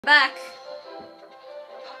Back.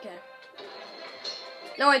 Okay.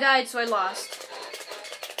 No, I died, so I lost.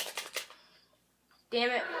 Damn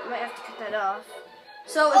it, I might have to cut that off.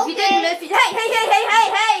 So if you didn't,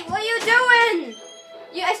 hey, what are you doing?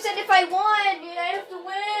 I said if I won, I have to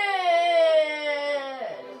win.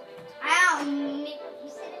 Ow, Nick, you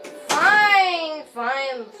said it. Fine.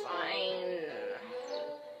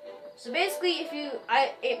 So basically,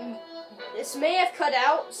 this may have cut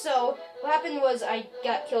out. So what happened was I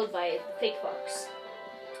got killed by the fake fox.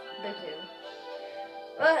 Big new.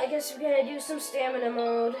 Well, I guess we're gonna do some stamina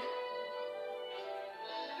mode.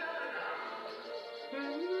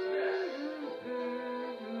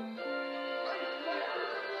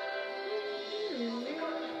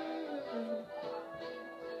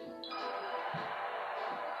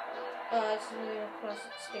 It's really a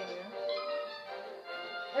classic stamina.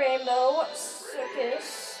 Rainbow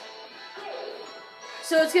Circus.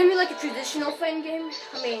 So it's gonna be like a traditional fighting game.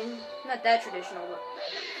 I mean, not that traditional, but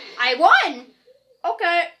I won!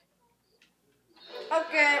 Okay.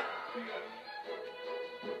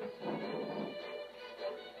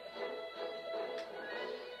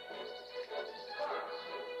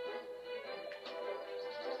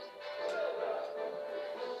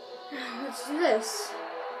 Let's do this.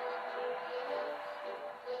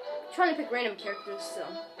 I'm trying to pick random characters, so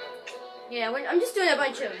yeah, I'm just doing a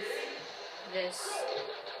bunch of this.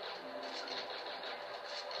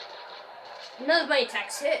 None of my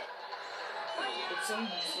attacks hit. It's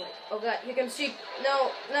almost like, oh god, here comes Sheik.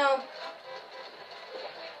 No.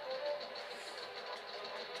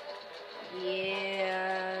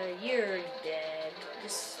 Yeah, you're dead.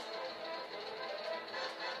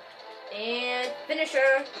 And finish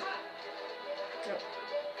her. No.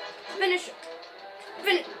 Finish her.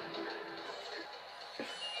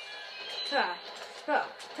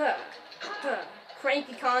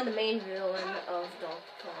 Cranky Kong, the main villain of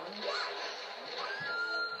Donkey Kong.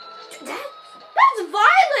 That's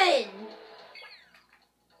violent!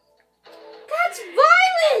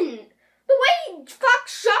 The way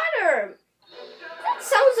Fox shot her!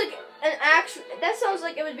 That sounds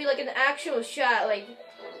like it would be like an actual shot, like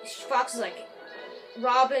Fox is like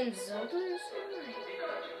Robin Zelda or something.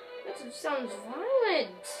 That sounds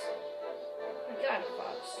violent. Oh my god,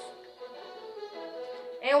 Fox.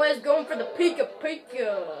 Anyways, going for the Pika.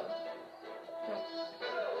 No.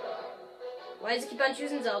 Why does it keep on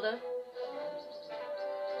choosing Zelda?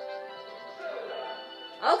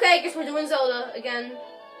 Okay, guess we're doing Zelda again.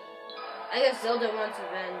 I guess Zelda wants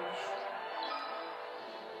revenge.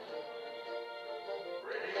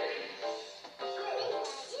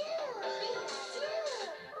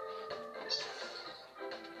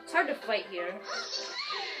 It's hard to fight here.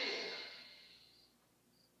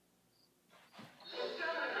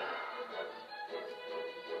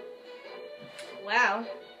 Wow.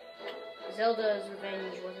 Zelda's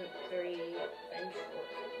revenge wasn't very vengeful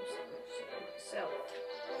myself.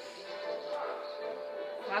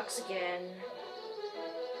 Fox again.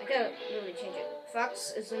 I gotta really change it.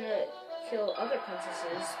 Fox is gonna kill other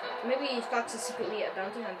princesses. Maybe Fox is secretly a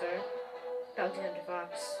bounty hunter. Bounty hunter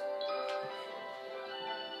Fox.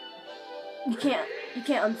 You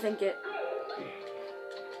can't unthink it.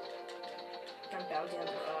 I'm bounty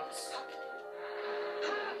hunter Fox.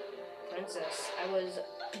 Princess, I was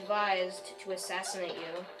advised to assassinate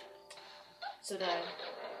you. So did I.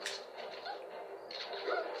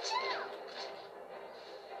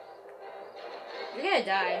 You're gonna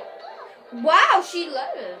die. Wow, she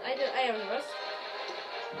let it. I don't know.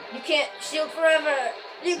 You can't shield forever.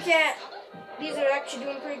 You can't. These are actually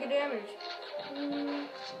doing pretty good damage.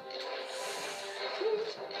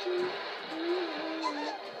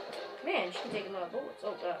 Man, she can take a lot of bullets.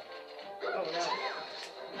 Oh god. Oh no.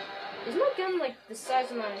 Is my gun like the size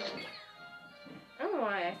of my... I don't know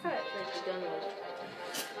why, I thought like the gun was...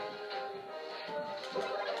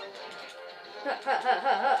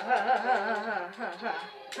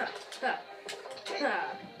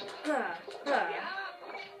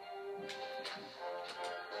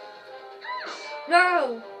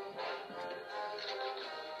 No!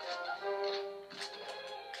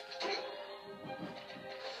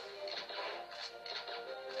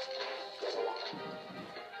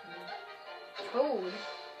 Toad.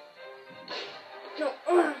 No.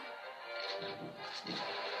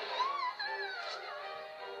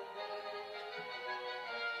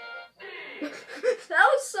 That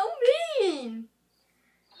was so mean.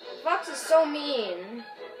 Fox is so mean.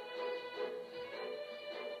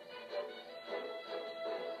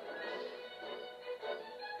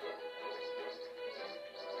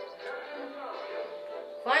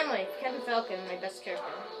 Finally, Captain Falcon, my best character.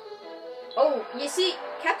 Oh, you see,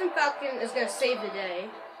 Captain Falcon is gonna save the day.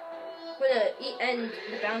 gonna end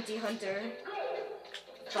the bounty hunter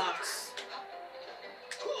fox.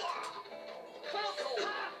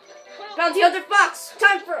 Bounty hunter fox!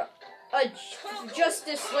 Time for a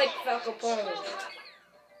justice like Falco Punch.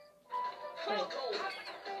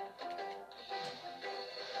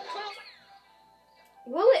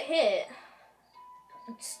 Will it hit?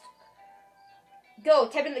 Go,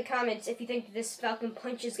 type in the comments if you think this Falcon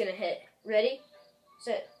Punch is gonna hit. Ready?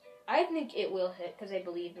 Set. I think it will hit because I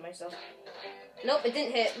believe in myself. Nope, it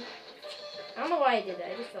didn't hit. I don't know why I did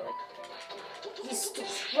that. I just felt like he's too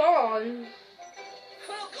strong.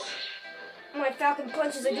 My Falcon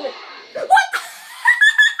Punches are doing. What?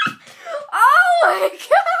 Oh my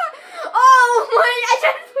god! Oh my! I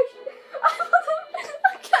just pushed.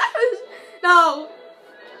 No.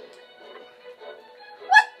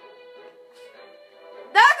 What?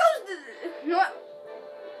 That goes. No. What?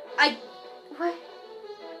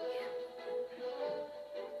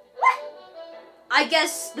 I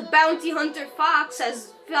guess the bounty hunter fox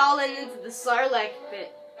has fallen into the Sarlacc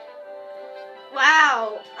pit.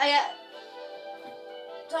 Wow.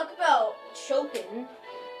 Talk about choking.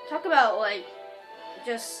 Talk about, like,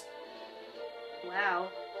 just, wow.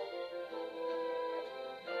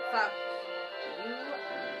 Fuck. You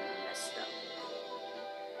messed up.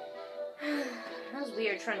 That was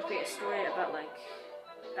weird trying to create a story about, like,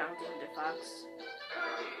 bounty hunter fox.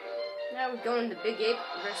 Now we're going to Big Ape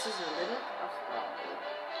versus a Little.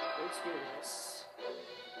 Let's do this.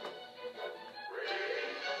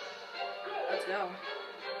 Let's go.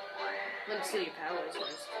 Let me see your powers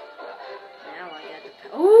first. Now I got the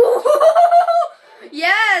power. Ooh!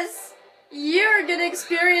 Yes! You're gonna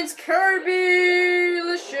experience Kirby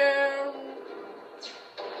Lasham.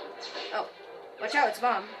 Oh, watch out, it's a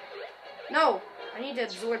bomb. No, I need to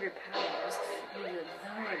absorb your powers. I need to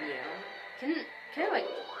absorb you. Can I, like,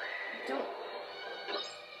 don't.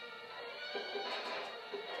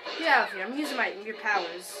 Get out of here, I'm using your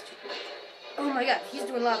powers. Oh my god, he's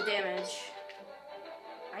doing a lot of damage.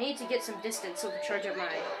 I need to get some distance so to charge up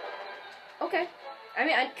my... Okay. I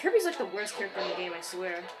mean, Kirby's like the worst character in the game, I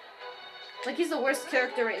swear. Like, he's the worst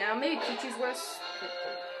character right now. Maybe Pichu's worse.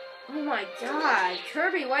 Oh my god.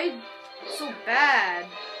 Kirby, why are you so bad?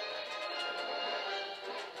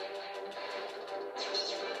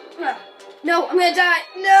 No, I'm gonna die.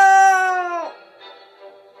 No!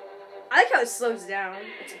 I like how it slows down.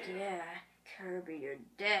 It's like, yeah, Kirby, you're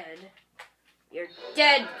dead. You're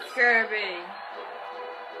dead, Kirby.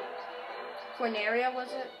 Corneria,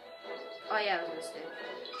 was it? Oh yeah, it was this dude.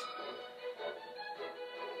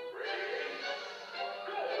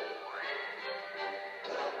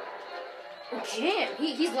 Oh, Jam!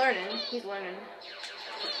 He's learning. He's learning.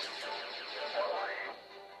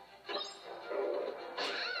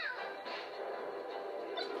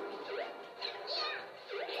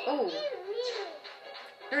 Oh.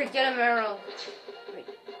 Hurry, get him, Arrow. Wait.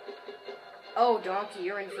 Oh, Donkey,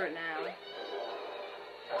 you're in for it now.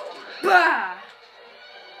 Bah!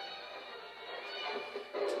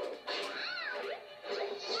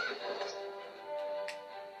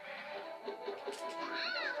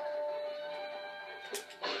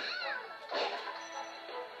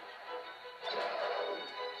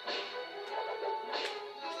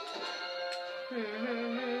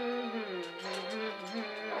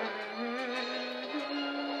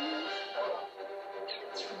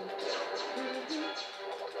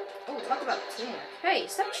 Oh, talk about teamwork. Hey,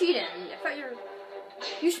 stop cheating. I thought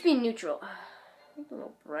you should be neutral. Make it a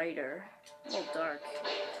little brighter. A little dark.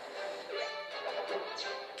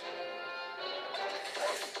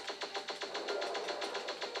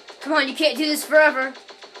 Come on, you can't do this forever.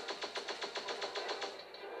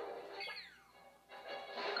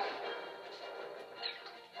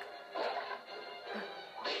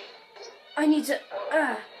 I need to,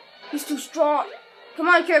 he's too strong. Come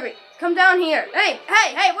on, Kirby, come down here. Hey,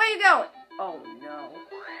 where are you going? Oh, no.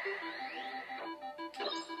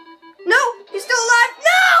 No, he's still alive.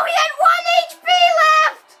 No, he had 1 HP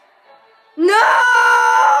left. No!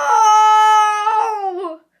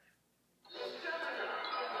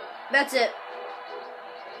 That's it.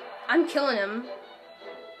 I'm killing him.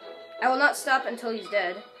 I will not stop until he's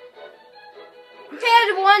dead. He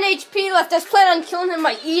had 1 HP left. I was planning on killing him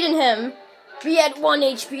by eating him. But he had 1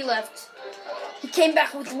 HP left. He came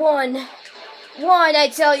back with 1. 1, I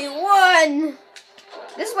tell you, 1!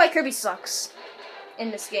 This is why Kirby sucks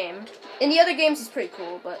in this game. In the other games, he's pretty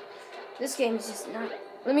cool, but this game is just not.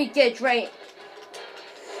 Let me get it right.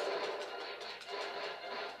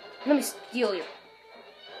 Let me steal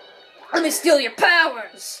your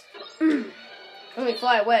powers! Let me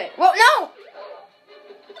fly away. Whoa, no!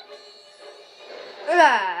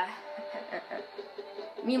 Ah.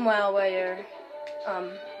 Meanwhile, while you're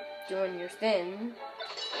doing your thing,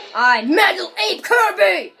 I Metal Ape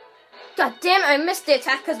Kirby. God damn it! I missed the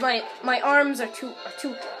attack because my arms are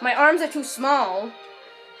too small.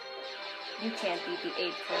 You can't beat the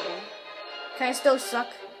Ape Kirby. Can I still suck?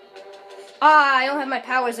 Ah, I don't have my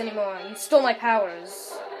powers anymore. You stole my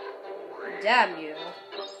powers. Damn you.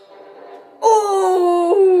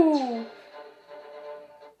 Ooh!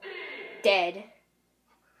 Dead.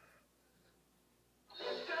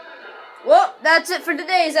 Well, that's it for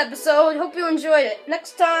today's episode. Hope you enjoyed it.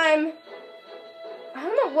 Next time, I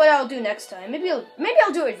don't know what I'll do next time. Maybe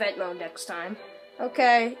I'll do event mode next time.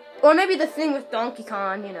 Okay. Or maybe the thing with Donkey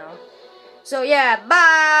Kong, you know. So yeah,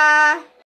 bye!